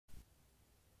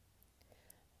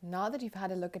Now that you've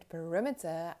had a look at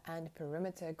perimeter and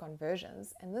perimeter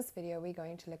conversions, in this video we're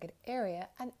going to look at area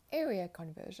and area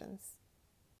conversions.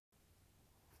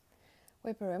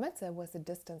 Where perimeter was the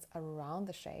distance around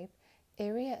the shape,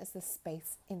 area is the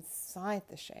space inside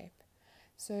the shape.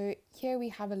 So here we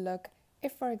have a look.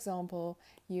 If, for example,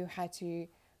 you had to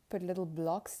put little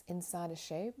blocks inside a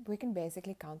shape, we can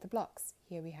basically count the blocks.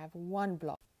 Here we have 1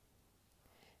 block.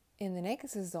 In the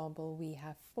next example, we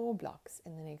have 4 blocks.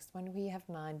 In the next one, we have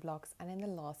 9 blocks. And in the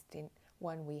last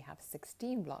one, we have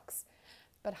 16 blocks.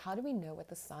 But how do we know what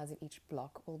the size of each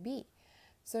block will be?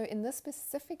 So in this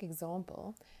specific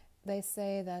example, they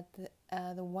say that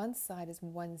the one side is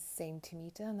 1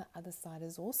 centimeter and the other side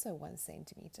is also 1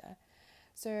 centimeter.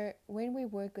 So when we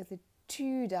work with a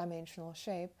 2-dimensional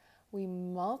shape, we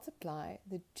multiply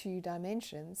the 2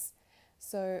 dimensions.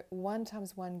 So 1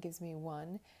 times 1 gives me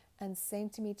 1. And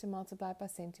centimeter multiplied by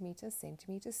centimeter,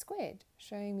 centimeter squared,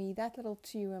 showing me that little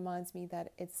 2 reminds me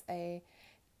that it's a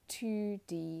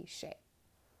 2D shape.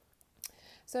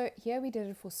 So here we did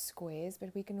it for squares,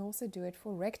 but we can also do it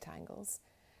for rectangles.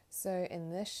 So in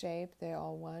this shape, there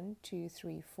are 1, 2,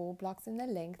 3, 4 blocks in the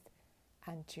length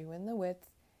and 2 in the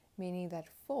width, meaning that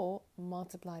 4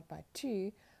 multiplied by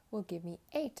 2 will give me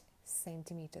 8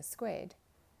 centimeters squared.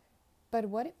 But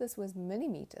what if this was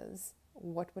millimeters?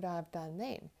 What would I have done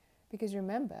then? Because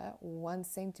remember, 1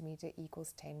 centimeter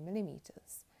equals 10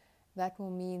 millimeters. That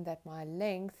will mean that my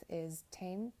length is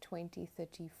 10, 20,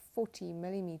 30, 40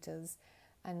 millimeters,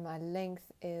 and my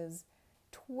length is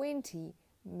 20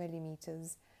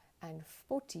 millimeters, and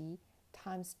 40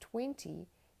 times 20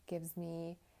 gives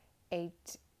me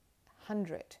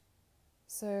 800.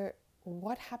 So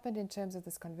what happened in terms of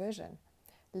this conversion?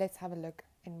 Let's have a look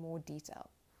in more detail.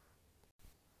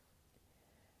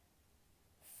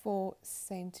 4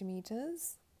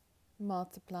 centimeters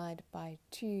multiplied by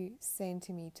 2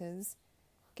 centimeters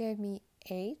gave me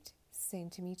 8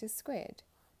 centimeters squared.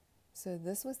 So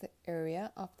this was the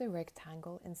area of the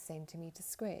rectangle in centimeters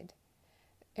squared.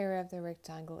 Area of the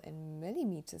rectangle in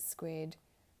millimeters squared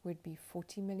would be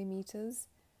 40 millimeters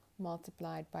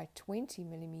multiplied by 20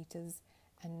 millimeters,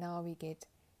 and now we get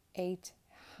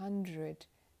 800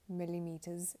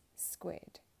 millimeters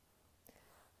squared.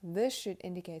 This should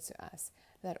indicate to us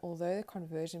that although the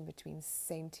conversion between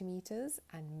centimeters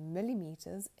and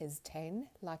millimeters is 10,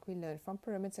 like we learned from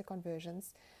perimeter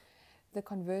conversions, the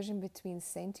conversion between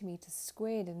centimeters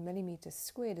squared and millimeters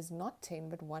squared is not 10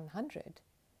 but 100.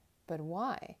 But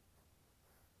why?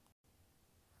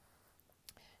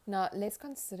 Now let's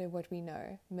consider what we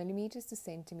know. Millimeters to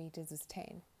centimeters is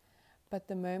 10. But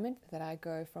the moment that I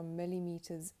go from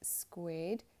millimeters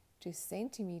squared to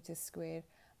centimeters squared,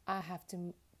 I have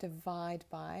to divide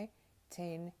by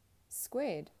 10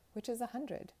 squared, which is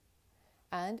 100.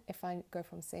 And if I go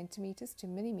from centimeters to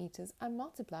millimeters, I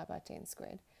multiply by 10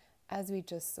 squared, as we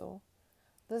just saw.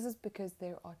 This is because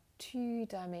there are 2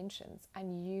 dimensions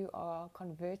and you are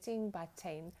converting by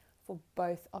 10 for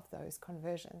both of those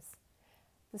conversions.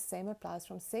 The same applies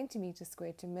from centimeter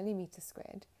squared to millimeter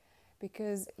squared.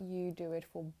 Because you do it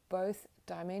for both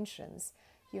dimensions,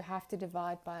 you have to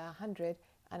divide by 100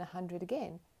 and 100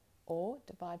 again, or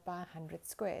divide by 100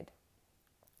 squared.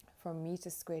 From meter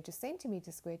squared to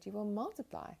centimeter squared, you will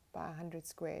multiply by 100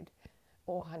 squared,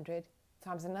 or 100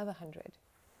 times another 100.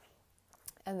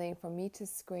 And then from meters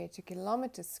squared to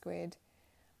kilometers squared,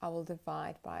 I will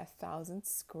divide by 1,000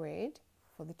 squared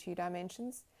for the 2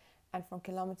 dimensions. And from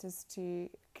kilometers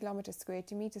squared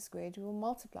to meter squared, you will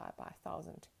multiply by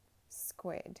 1,000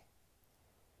 squared.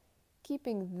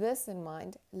 Keeping this in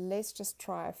mind, let's just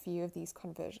try a few of these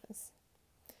conversions.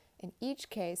 In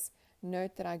each case,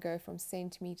 note that I go from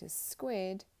centimeters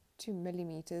squared to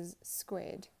millimeters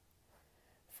squared.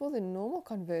 For the normal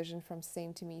conversion from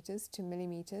centimeters to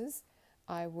millimeters,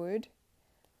 I would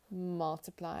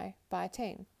multiply by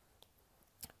 10.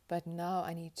 But now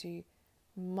I need to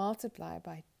multiply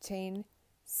by 10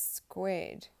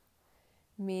 squared,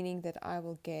 meaning that I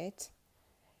will get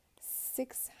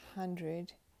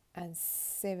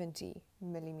 670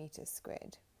 millimeters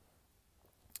squared.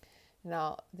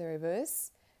 Now the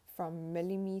reverse, from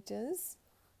millimeters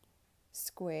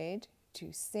squared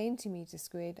to centimeters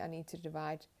squared, I need to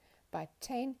divide by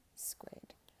 10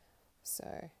 squared.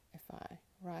 So if I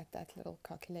write that little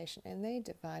calculation in there,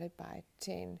 divided by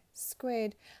 10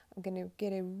 squared, I'm going to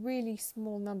get a really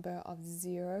small number of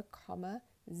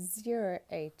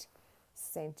 0.08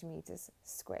 centimeters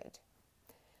squared.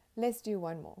 Let's do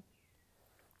one more.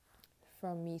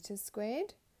 From meters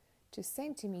squared to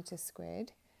centimeters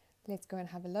squared, let's go and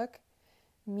have a look.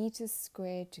 Meters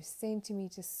squared to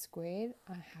centimeters squared,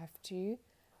 I have to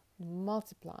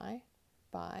multiply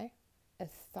by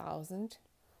 1,000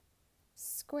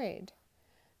 squared.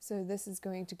 So this is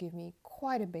going to give me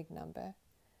quite a big number.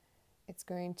 It's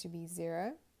going to be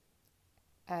 0,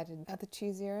 add another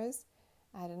 2 zeros,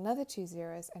 add another 2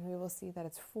 zeros, and we will see that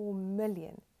it's 4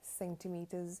 million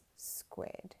centimeters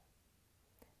squared.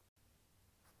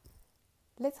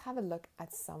 Let's have a look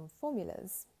at some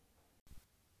formulas.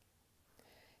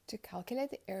 To calculate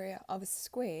the area of a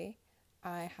square,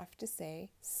 I have to say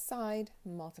side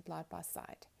multiplied by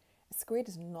side. A square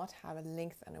does not have a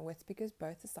length and a width because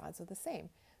both the sides are the same,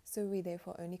 so we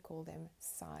therefore only call them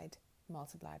side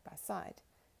multiplied by side.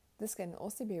 This can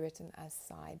also be written as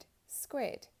side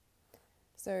squared.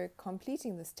 So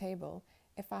completing this table,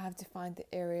 if I have to find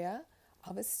the area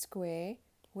of a square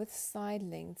with side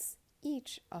lengths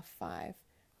each of 5,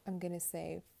 I'm going to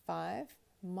say 5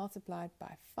 multiplied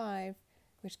by 5,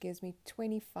 which gives me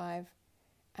 25,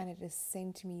 and it is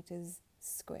centimeters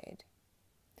squared.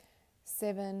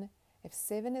 7, if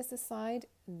 7 is the side,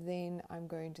 then I'm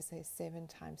going to say 7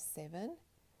 times 7,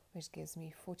 which gives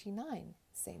me 49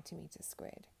 centimeters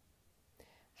squared.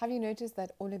 Have you noticed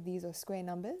that all of these are square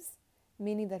numbers?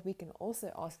 Meaning that we can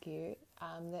also ask you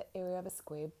the area of a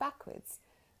square backwards.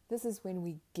 This is when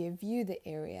we give you the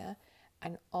area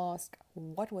and ask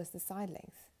what was the side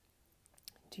length.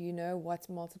 Do you know what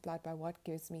multiplied by what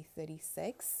gives me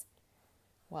 36?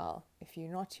 Well, if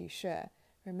you're not too sure,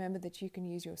 remember that you can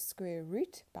use your square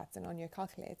root button on your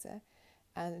calculator,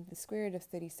 and the square root of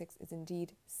 36 is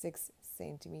indeed 6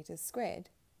 centimeters squared.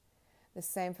 The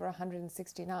same for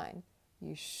 169.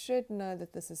 You should know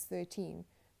that this is 13,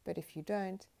 but if you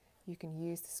don't, you can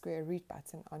use the square root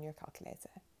button on your calculator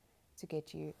to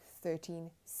get you 13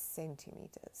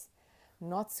 centimeters.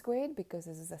 Not squared because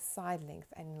this is a side length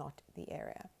and not the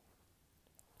area.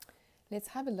 Let's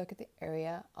have a look at the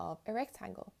area of a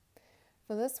rectangle.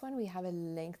 For this one, we have a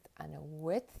length and a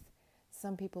width.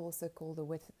 Some people also call the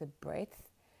width the breadth.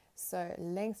 So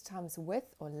length times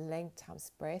width or length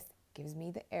times breadth gives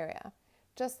me the area,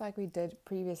 just like we did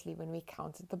previously when we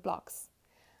counted the blocks.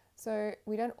 So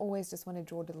we don't always just want to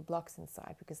draw little blocks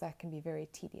inside because that can be very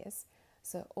tedious.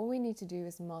 So all we need to do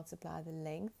is multiply the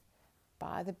length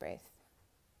by the breadth.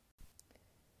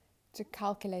 To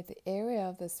calculate the area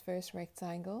of this first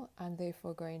rectangle, I'm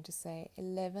therefore going to say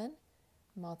 11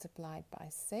 multiplied by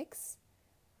 6.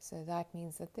 So that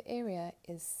means that the area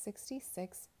is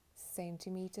 66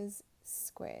 centimeters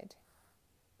squared.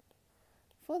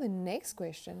 For the next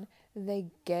question, they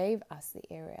gave us the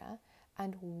area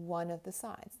and one of the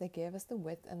sides. They gave us the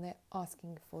width and they're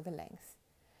asking for the length.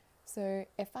 So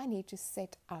if I need to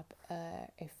set up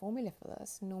a formula for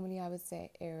this, normally I would say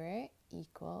area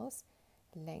equals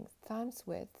length times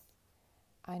width.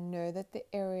 I know that the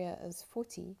area is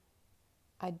 40.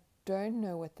 I don't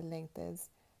know what the length is,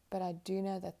 but I do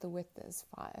know that the width is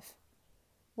 5.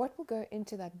 What will go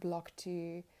into that block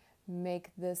to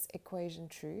make this equation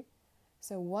true?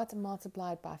 So what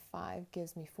multiplied by 5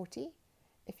 gives me 40?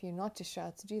 If you're not too sure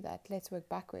how to do that, let's work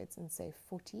backwards and say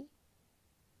 40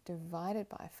 divided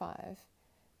by 5,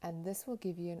 and this will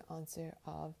give you an answer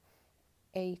of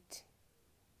 8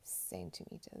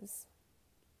 centimeters.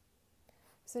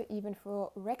 So even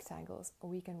for rectangles,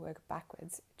 we can work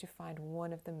backwards to find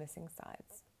one of the missing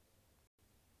sides.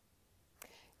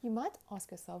 You might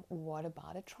ask yourself, what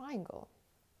about a triangle?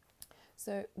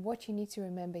 So what you need to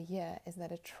remember here is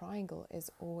that a triangle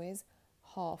is always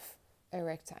half a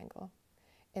rectangle.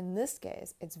 In this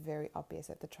case, it's very obvious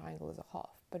that the triangle is a half.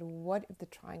 But what if the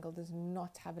triangle does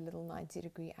not have a little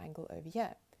 90-degree angle over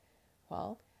here?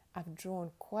 Well, I've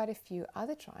drawn quite a few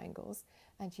other triangles,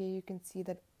 and here you can see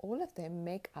that all of them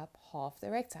make up half the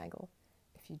rectangle.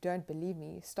 If you don't believe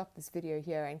me, stop this video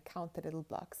here and count the little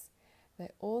blocks. They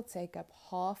all take up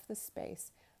half the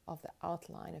space of the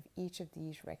outline of each of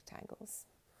these rectangles.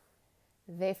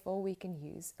 Therefore, we can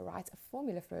write a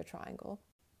formula for a triangle.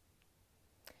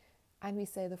 And we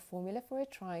say the formula for a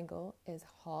triangle is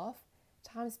half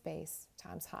times base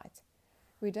times height.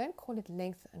 We don't call it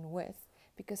length and width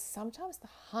because sometimes the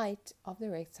height of the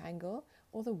rectangle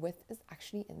or the width is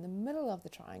actually in the middle of the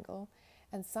triangle,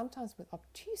 and sometimes with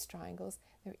obtuse triangles,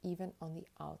 they're even on the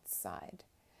outside.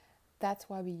 That's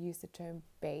why we use the term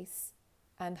base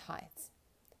and height.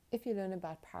 If you learn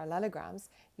about parallelograms,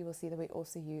 you will see that we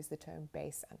also use the term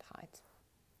base and height.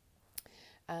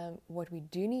 What we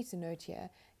do need to note here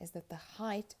is that the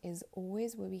height is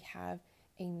always where we have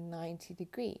a 90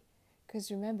 degree.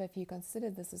 Because remember, if you consider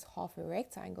this as half a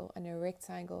rectangle and a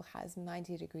rectangle has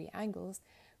 90 degree angles,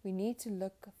 we need to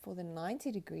look for the 90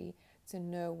 degree to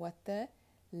know what the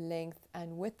length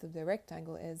and width of the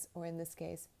rectangle is, or in this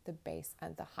case, the base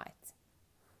and the height.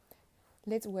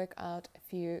 Let's work out a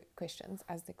few questions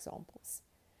as examples.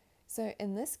 So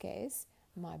in this case,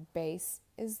 My base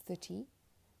is 30,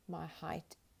 my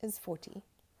height is 40.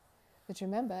 But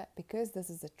remember, because this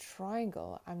is a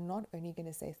triangle, I'm not only going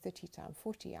to say 30 times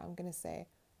 40, I'm going to say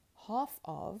half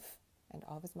of, and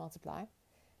of is multiply,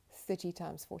 30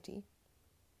 times 40.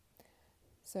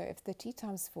 So if 30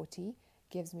 times 40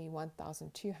 gives me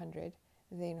 1,200,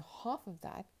 then half of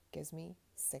that gives me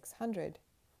 600.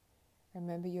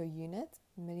 Remember your unit,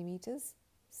 millimeters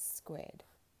squared.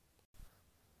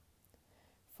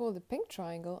 For the pink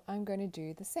triangle, I'm going to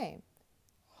do the same.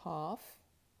 Half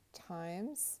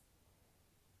times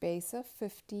base of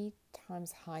 50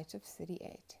 times height of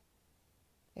 38.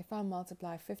 If I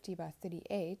multiply 50 by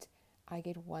 38, I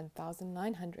get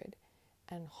 1,900,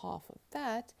 and half of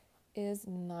that is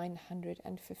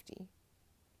 950.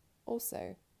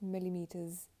 Also,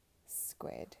 millimeters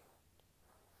squared.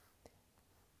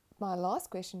 My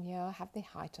last question here, I have the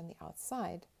height on the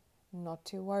outside. Not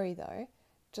to worry though,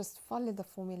 just follow the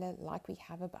formula like we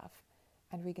have above.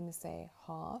 And we're going to say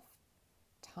half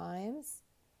times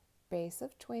base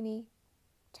of 20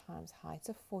 times height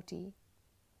of 40.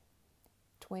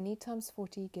 20 times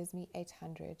 40 gives me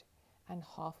 800, and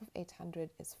half of 800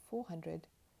 is 400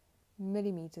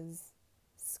 millimeters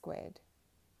squared.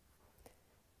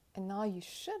 And now you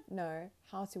should know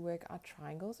how to work out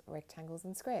triangles, rectangles,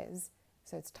 and squares.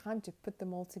 So it's time to put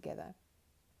them all together.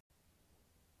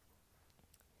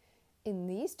 In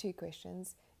these two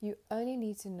questions, you only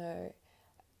need to know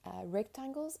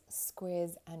rectangles,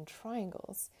 squares, and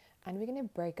triangles. And we're going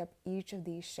to break up each of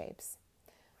these shapes.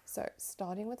 So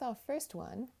starting with our first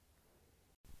one,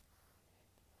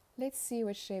 let's see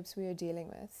what shapes we are dealing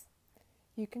with.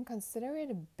 You can consider it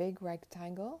a big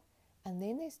rectangle, and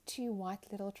then there's two white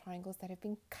little triangles that have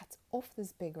been cut off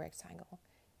this big rectangle.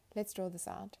 Let's draw this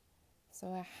out.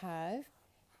 So I have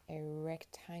a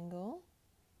rectangle,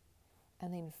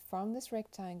 and then from this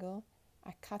rectangle,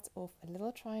 I cut off a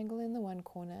little triangle in the one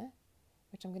corner,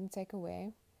 which I'm going to take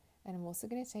away, and I'm also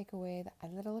going to take away the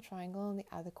other little triangle in the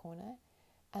other corner,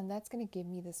 and that's going to give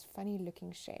me this funny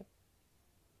looking shape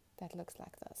that looks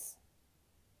like this.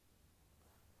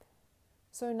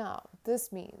 So now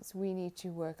this means we need to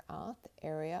work out the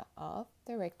area of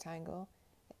the rectangle,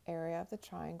 the area of the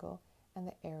triangle, and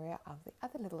the area of the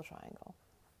other little triangle.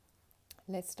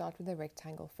 Let's start with the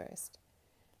rectangle first.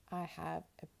 I have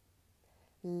a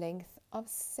length of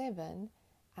 7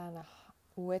 and a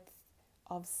width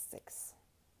of 6.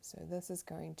 So this is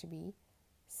going to be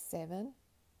 7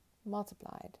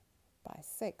 multiplied by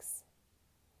 6.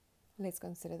 Let's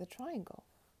consider the triangle.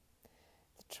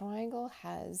 The triangle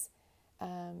has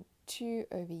 2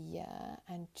 over here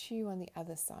and 2 on the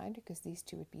other side, because these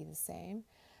two would be the same.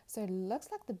 So it looks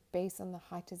like the base and the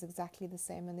height is exactly the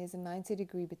same, and there's a 90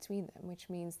 degree between them, which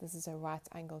means this is a right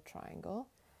angle triangle.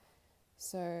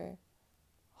 So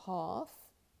half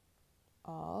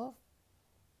of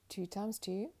 2 times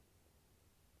 2,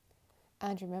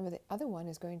 and remember the other one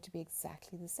is going to be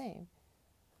exactly the same.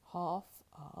 Half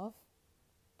of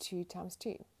 2 times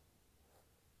 2.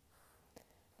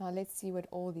 Now let's see what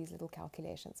all these little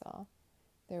calculations are.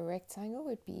 The rectangle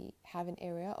would have an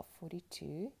area of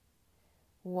 42.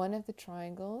 One of the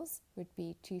triangles would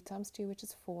be 2 times 2, which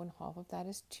is 4, and half of that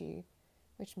is 2,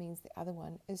 which means the other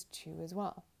one is 2 as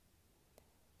well.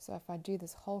 So if I do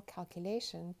this whole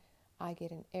calculation, I get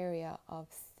an area of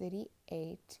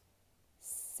 38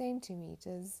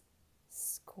 centimeters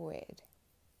squared.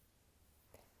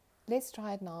 Let's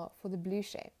try it now for the blue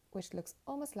shape, which looks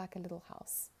almost like a little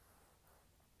house.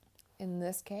 In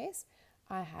this case,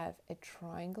 I have a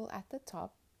triangle at the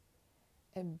top,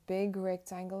 a big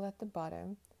rectangle at the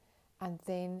bottom, and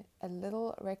then a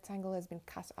little rectangle has been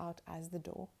cut out as the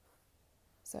door.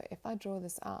 So if I draw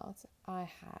this out, I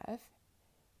have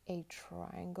a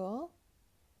triangle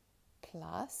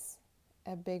plus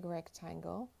a big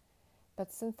rectangle,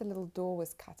 but since the little door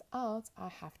was cut out, I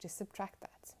have to subtract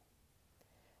that.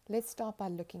 Let's start by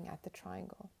looking at the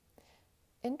triangle.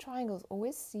 In triangles,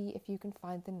 always see if you can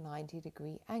find the 90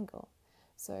 degree angle.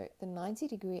 So the 90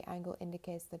 degree angle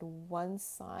indicates that one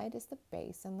side is the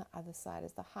base and the other side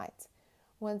is the height.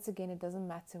 Once again, it doesn't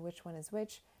matter which one is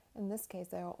which. In this case,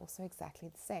 they are also exactly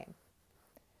the same.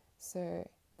 So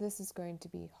this is going to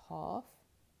be half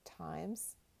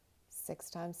times 6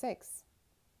 times 6.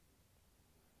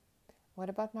 What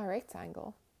about my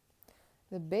rectangle?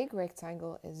 The big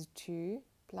rectangle is 2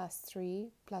 plus 3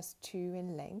 plus 2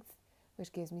 in length,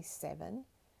 which gives me 7,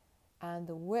 and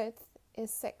the width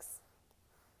is 6.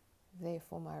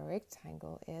 Therefore, my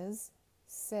rectangle is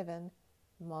 7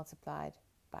 multiplied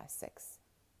by 6.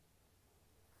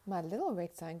 My little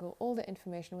rectangle, all the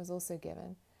information was also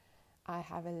given. I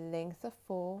have a length of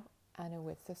 4 and a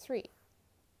width of 3.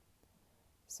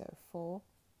 So 4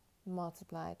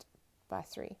 multiplied by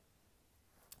 3.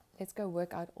 Let's go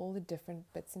work out all the different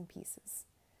bits and pieces.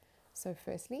 So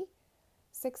firstly,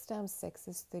 6 times 6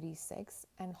 is 36,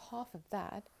 and half of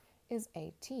that is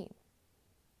 18.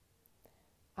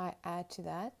 I add to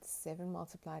that 7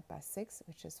 multiplied by 6,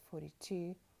 which is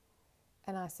 42,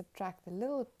 and I subtract the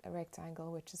little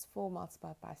rectangle, which is 4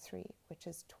 multiplied by 3, which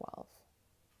is 12.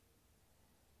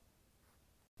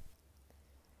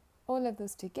 All of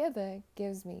this together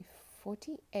gives me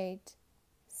 48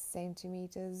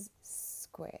 centimeters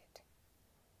squared.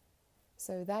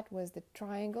 So that was the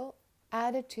triangle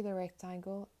added to the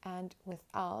rectangle and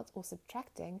without or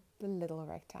subtracting the little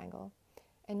rectangle.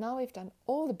 And now we've done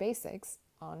all the basics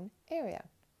on area.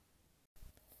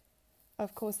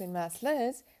 Of course, in Maths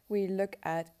Lit, we look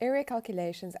at area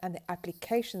calculations and the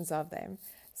applications of them.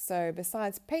 So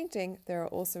besides painting, there are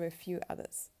also a few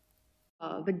others.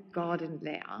 The garden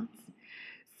layouts.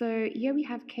 So here we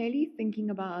have Kaylee thinking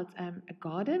about a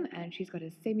garden, and she's got a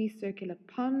semicircular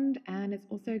pond, and it's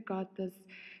also got this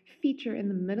feature in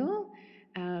the middle.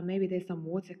 Maybe there's some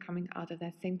water coming out of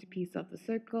that centerpiece of the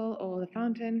circle or the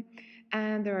fountain,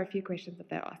 and there are a few questions that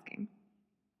they're asking.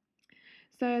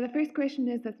 So the first question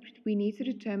is that we need to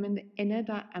determine the inner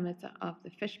diameter of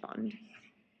the fish pond.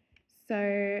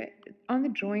 So on the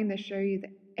drawing, they show you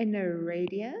the inner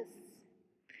radius,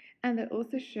 and they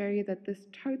also show you that this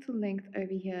total length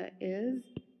over here is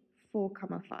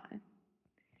 4,5.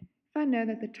 If I know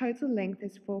that the total length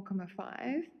is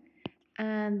 4,5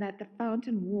 and that the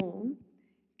fountain wall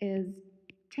is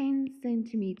 10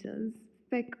 centimeters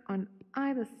thick on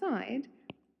either side,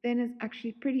 then it's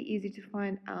actually pretty easy to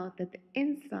find out that the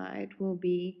inside will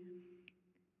be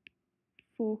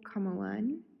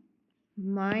 4,1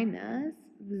 minus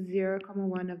the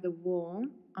 0,1 of the wall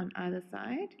on either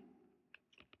side.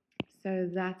 So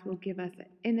that will give us an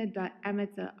inner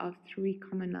diameter of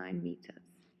 3,9 meters.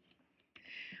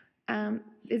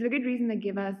 There's a good reason they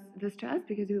give us this to us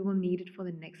because we will need it for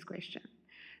the next question.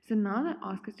 So now they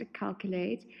ask us to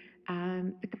calculate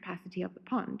the capacity of the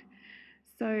pond.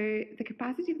 So the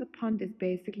capacity of the pond is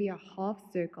basically a half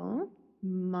circle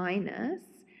minus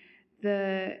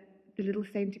the little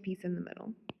centerpiece in the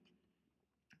middle.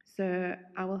 So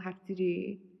I will have to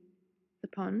do the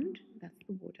pond, that's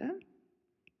the water.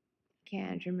 Okay,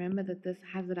 and remember that this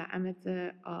has a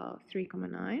diameter of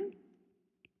 3,9.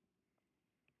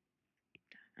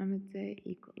 Diameter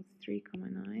equals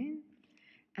 3,9.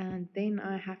 And then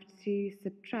I have to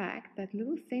subtract that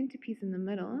little centerpiece in the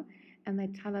middle, and they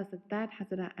tell us that that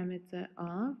has a diameter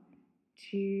of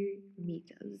 2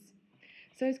 meters.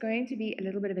 So it's going to be a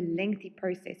little bit of a lengthy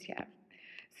process here.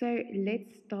 So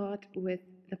let's start with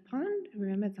the pond.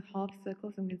 Remember, it's a half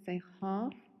circle, so I'm going to say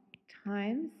half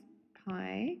times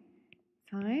pi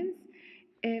times.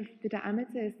 If the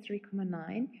diameter is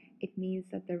 3,9, it means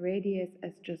that the radius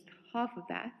is just half of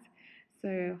that.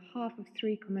 So half of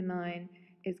 3,9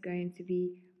 is going to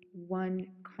be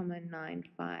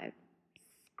 1,95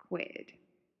 squared.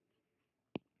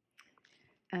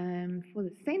 For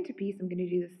the centerpiece, I'm going to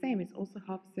do the same. It's also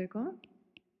half circle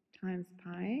times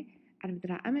pi. And if the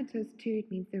diameter is 2, it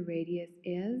means the radius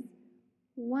is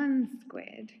 1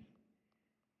 squared.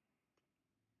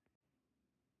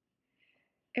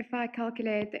 If I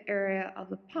calculate the area of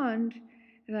the pond,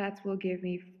 that will give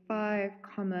me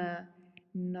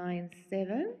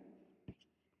 5,97.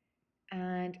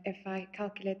 And if I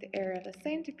calculate the area of the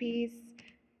centerpiece,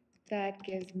 that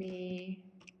gives me,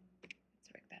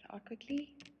 let's work that out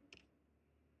quickly,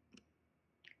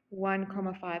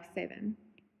 1,57.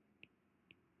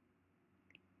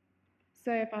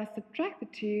 So if I subtract the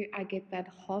two, I get that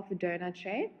half a donut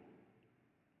shape.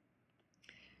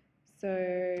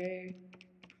 So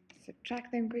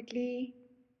subtract them quickly,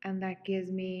 and that gives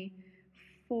me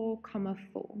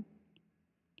 4,4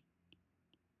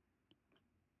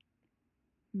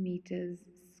 meters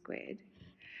squared.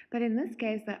 But in this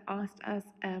case, they asked us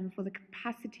for the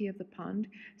capacity of the pond,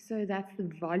 so that's the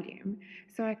volume.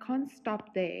 So I can't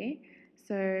stop there.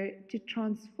 So to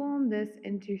transform this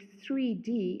into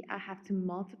 3D, I have to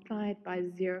multiply it by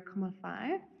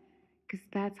 0,5, because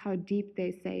that's how deep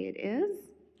they say it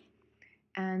is.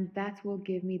 And that will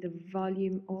give me the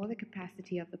volume or the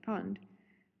capacity of the pond.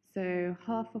 So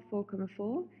half of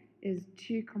 4,4 is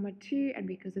 2,2, and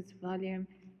because it's volume,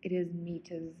 it is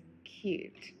meters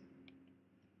cubed.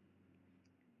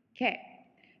 Okay,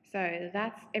 so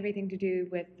that's everything to do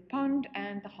with the pond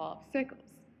and the half circles.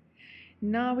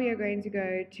 Now we are going to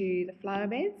go to the flower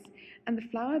beds, and the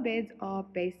flower beds are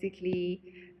basically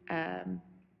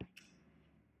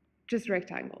just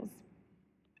rectangles.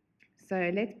 So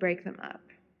let's break them up.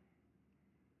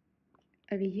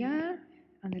 Over here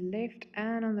on the left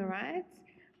and on the right,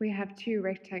 we have two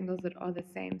rectangles that are the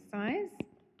same size.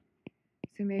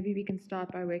 So maybe we can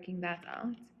start by working that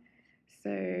out.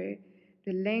 So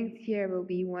the length here will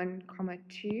be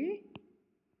 1,2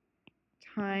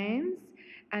 times,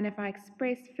 and if I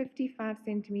express 55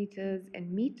 centimeters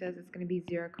in meters, it's going to be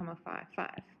 0,55.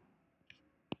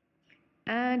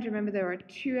 And remember, there are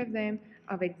two of them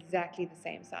of exactly the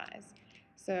same size.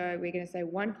 So we're going to say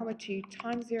 1,2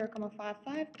 times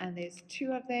 0,55, and there's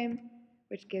two of them,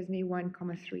 which gives me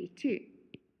 1,32.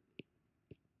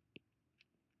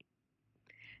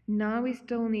 Now we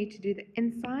still need to do the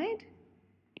inside.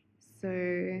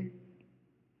 So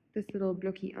this little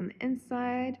blockie on the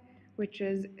inside, which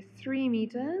is 3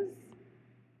 meters.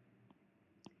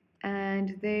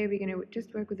 And there we're going to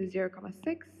just work with a 0,6.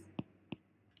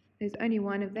 There's only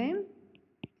one of them,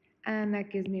 and that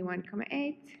gives me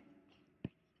 1,8.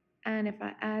 And if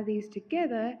I add these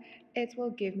together, it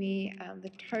will give me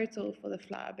the total for the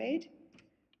flower bed,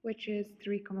 which is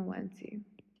 3,12.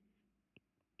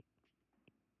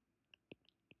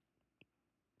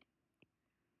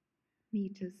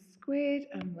 Meters squared.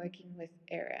 I'm working with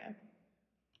area.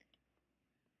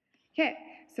 Okay,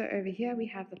 so over here we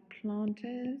have the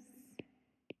planters.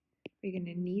 We're going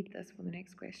to need this for the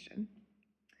next question.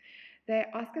 They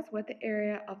ask us what the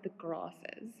area of the grass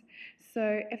is.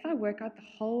 So if I work out the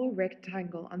whole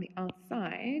rectangle on the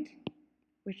outside,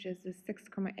 which is the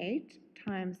 6,8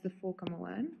 times the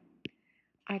 4,1,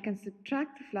 I can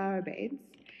subtract the flower beds,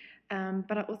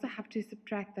 but I also have to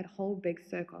subtract that whole big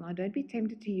circle. Now don't be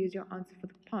tempted to use your answer for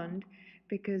the pond,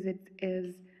 because it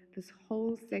is this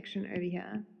whole section over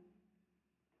here,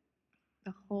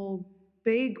 the whole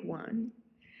big one.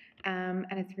 And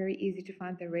it's very easy to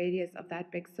find the radius of that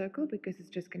big circle because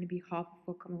it's just going to be half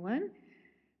of 4,1.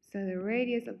 So the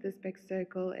radius of this big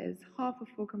circle is half of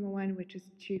 4,1, which is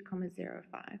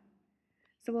 2,05.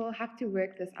 So we'll have to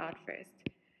work this out first.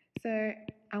 So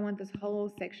I want this whole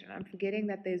section. I'm forgetting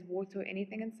that there's water or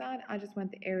anything inside. I just want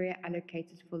the area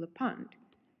allocated for the pond,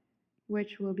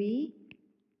 which will be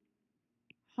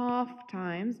half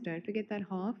times, don't forget that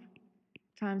half,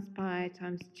 times pi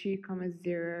times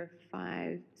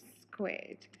 2,05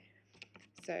 squared.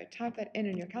 So type that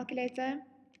in your calculator,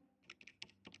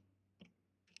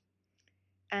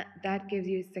 and that gives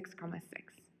you 6,6.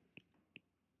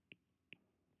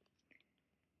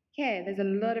 Okay, there's a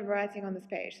lot of writing on this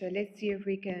page, so let's see if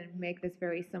we can make this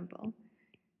very simple.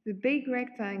 The big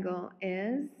rectangle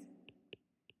is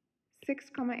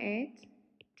 6,8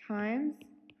 times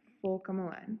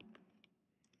 4,1.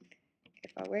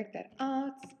 If I work that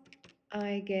out,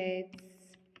 I get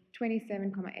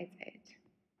 27,88.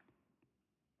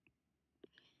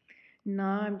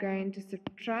 Now I'm going to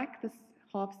subtract this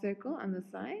half circle on the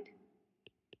side,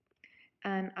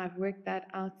 and I've worked that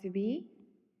out to be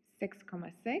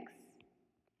 6,6.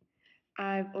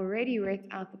 I've already worked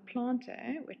out the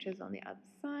planter, which is on the other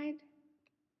side,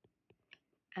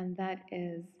 and that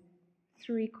is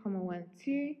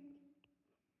 3,12.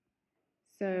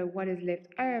 So what is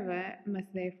left over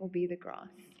must therefore be the grass.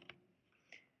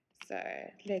 So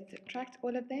let's subtract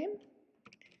all of them,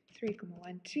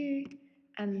 3,12,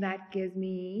 and that gives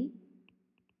me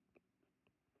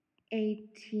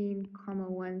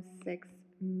 18,16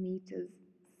 meters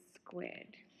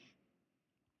squared.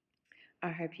 I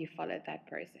hope you followed that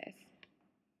process.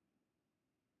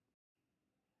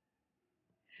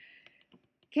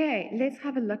 Okay, let's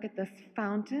have a look at this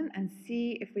fountain and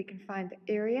see if we can find the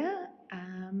area.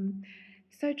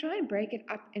 So try and break it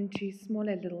up into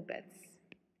smaller little bits.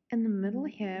 In the middle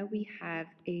here, we have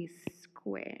a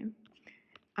square.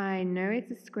 I know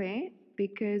it's a square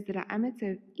because the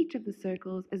diameter of each of the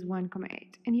circles is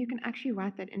 1,8. And you can actually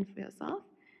write that in for yourself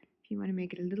if you want to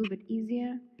make it a little bit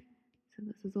easier. So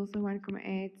this is also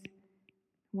 1,8,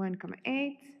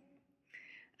 1,8.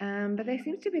 But there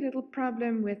seems to be a little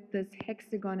problem with this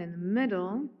hexagon in the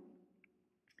middle.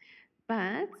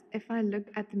 But if I look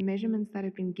at the measurements that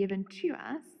have been given to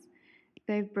us,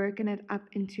 they've broken it up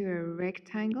into a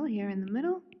rectangle here in the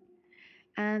middle,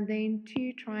 and then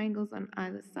two triangles on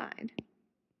either side.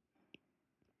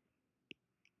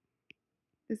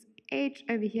 This edge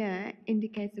over here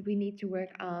indicates that we need to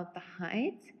work out the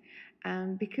height.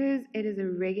 Because it is a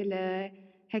regular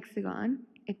hexagon,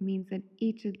 it means that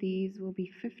each of these will be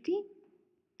 50.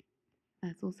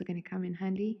 That's also going to come in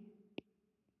handy.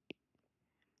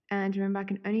 And remember, I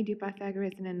can only do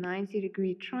Pythagoras in a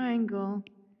 90-degree triangle.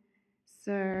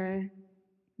 So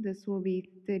this will be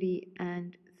 30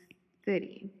 and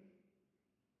 30.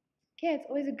 Okay, it's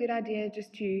always a good idea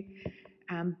just to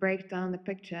break down the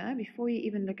picture before you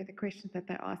even look at the questions that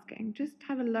they're asking. Just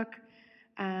have a look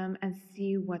and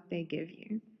see what they give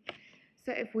you.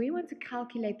 So if we want to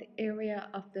calculate the area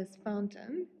of this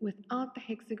fountain without the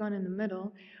hexagon in the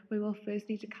middle, we will first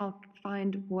need to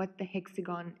find what the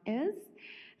hexagon is.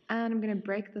 And I'm going to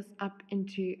break this up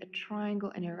into a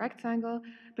triangle and a rectangle.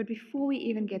 But before we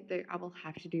even get there, I will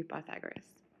have to do Pythagoras.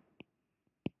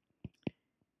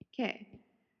 Okay,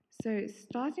 so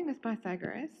starting with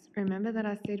Pythagoras, remember that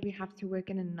I said we have to work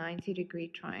in a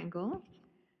 90-degree triangle.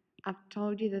 I've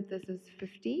told you that this is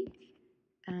 50,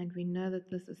 and we know that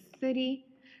this is 30.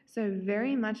 So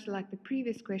very much like the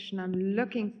previous question, I'm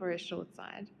looking for a short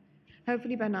side.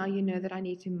 Hopefully by now you know that I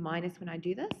need to minus when I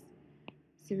do this.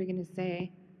 So we're going to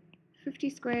say 50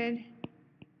 squared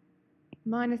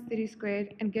minus 30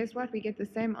 squared, and guess what? We get the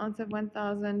same answer of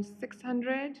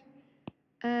 1,600.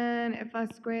 And if I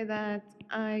square that,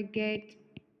 I get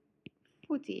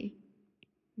 40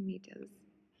 meters.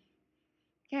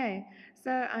 Okay,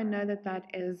 so I know that that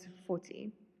is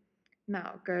 40.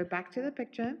 Now go back to the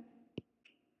picture.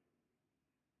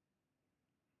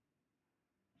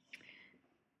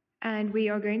 And we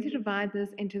are going to divide this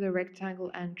into the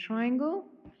rectangle and triangle.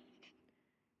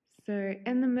 So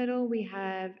in the middle we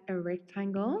have a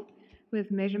rectangle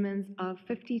with measurements of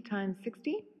 50 times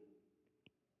 60.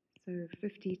 So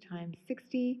 50 times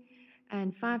 60,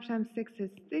 and 5 times 6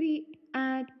 is 30,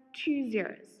 add 2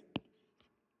 zeros.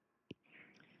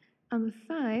 On the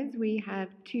sides we have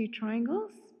two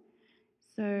triangles.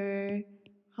 So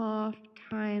half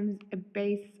times a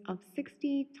base of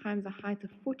 60 times a height of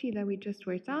 40 that we just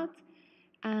worked out,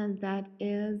 and that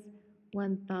is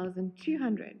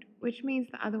 1,200, which means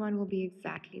the other one will be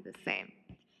exactly the same.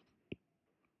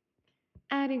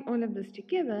 Adding all of this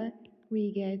together,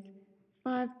 we get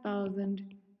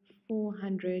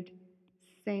 5,400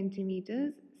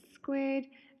 centimeters squared,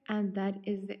 and that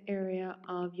is the area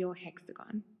of your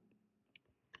hexagon.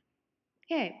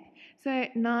 Okay, so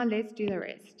now let's do the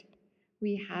rest.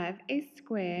 We have a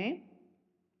square,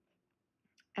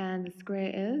 and the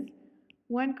square is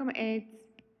 1,8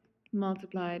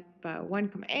 multiplied by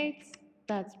 1,8.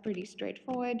 That's pretty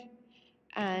straightforward.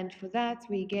 And for that,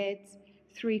 we get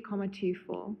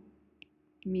 3,24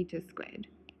 meters squared.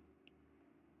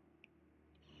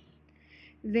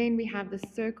 Then we have the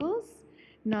circles.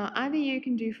 Now, either you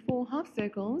can do 4 half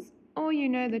circles, or you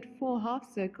know that 4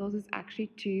 half circles is actually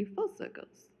 2 full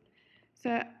circles.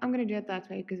 So I'm going to do it that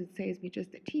way because it saves me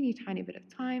just a teeny tiny bit of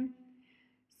time.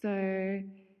 So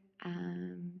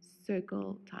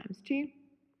circle times 2.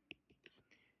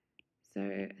 So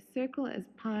a circle is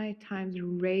pi times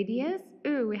radius.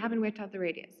 Ooh, we haven't worked out the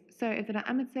radius. So if the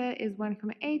diameter is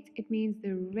 1,8, it means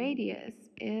the radius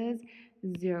is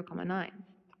 0,9.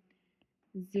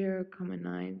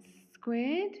 0,9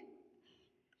 squared.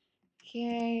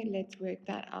 Okay, let's work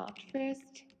that out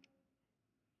first.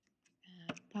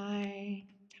 Pi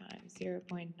times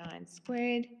 0.9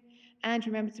 squared. And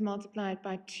remember to multiply it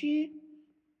by 2.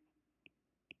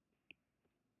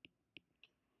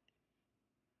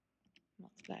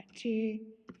 Multiply 2.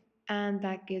 And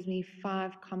that gives me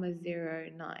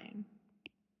 5,09.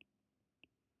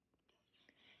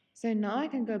 So now I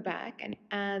can go back and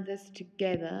add this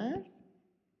together.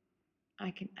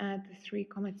 I can add the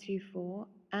 3,24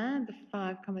 and the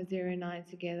 5,09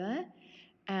 together,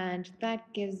 and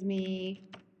that gives me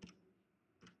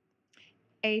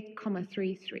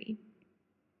 8,33.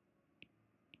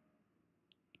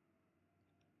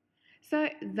 So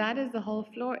that is the whole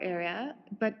floor area,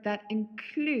 but that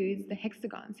includes the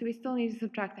hexagon. So we still need to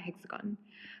subtract the hexagon.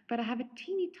 But I have a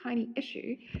teeny tiny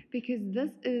issue because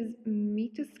this is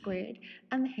meters squared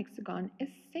and the hexagon is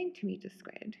centimeters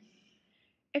squared.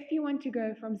 If you want to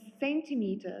go from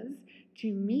centimeters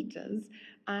to meters,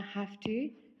 I have to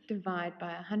divide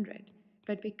by 100.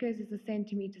 But because it's a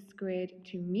centimeter squared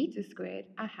to meter squared,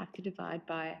 I have to divide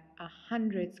by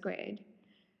 100 squared.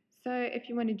 So if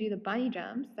you want to do the bunny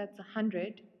jumps, that's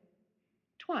 100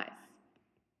 twice,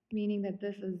 meaning that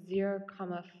this is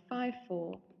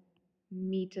 0,54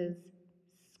 meters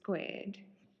squared.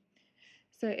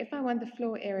 So if I want the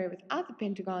floor area without the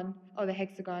pentagon or the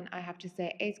hexagon, I have to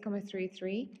say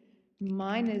 8,33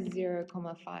 minus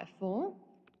 0,54.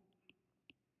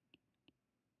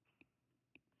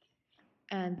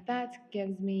 And that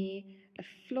gives me a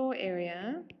floor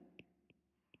area,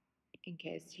 in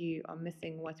case you are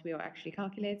missing what we are actually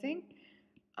calculating,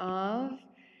 of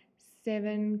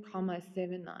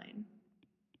 7,79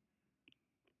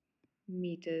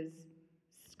 meters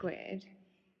squared.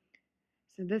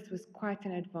 So this was quite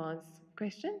an advanced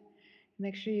question.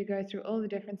 Make sure you go through all the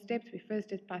different steps. We first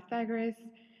did Pythagoras,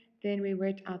 then we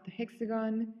worked out the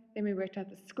hexagon, then we worked out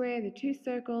the square, the two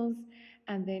circles,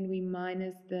 and then we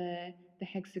minus the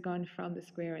hexagon from the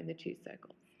square and the two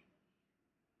circles.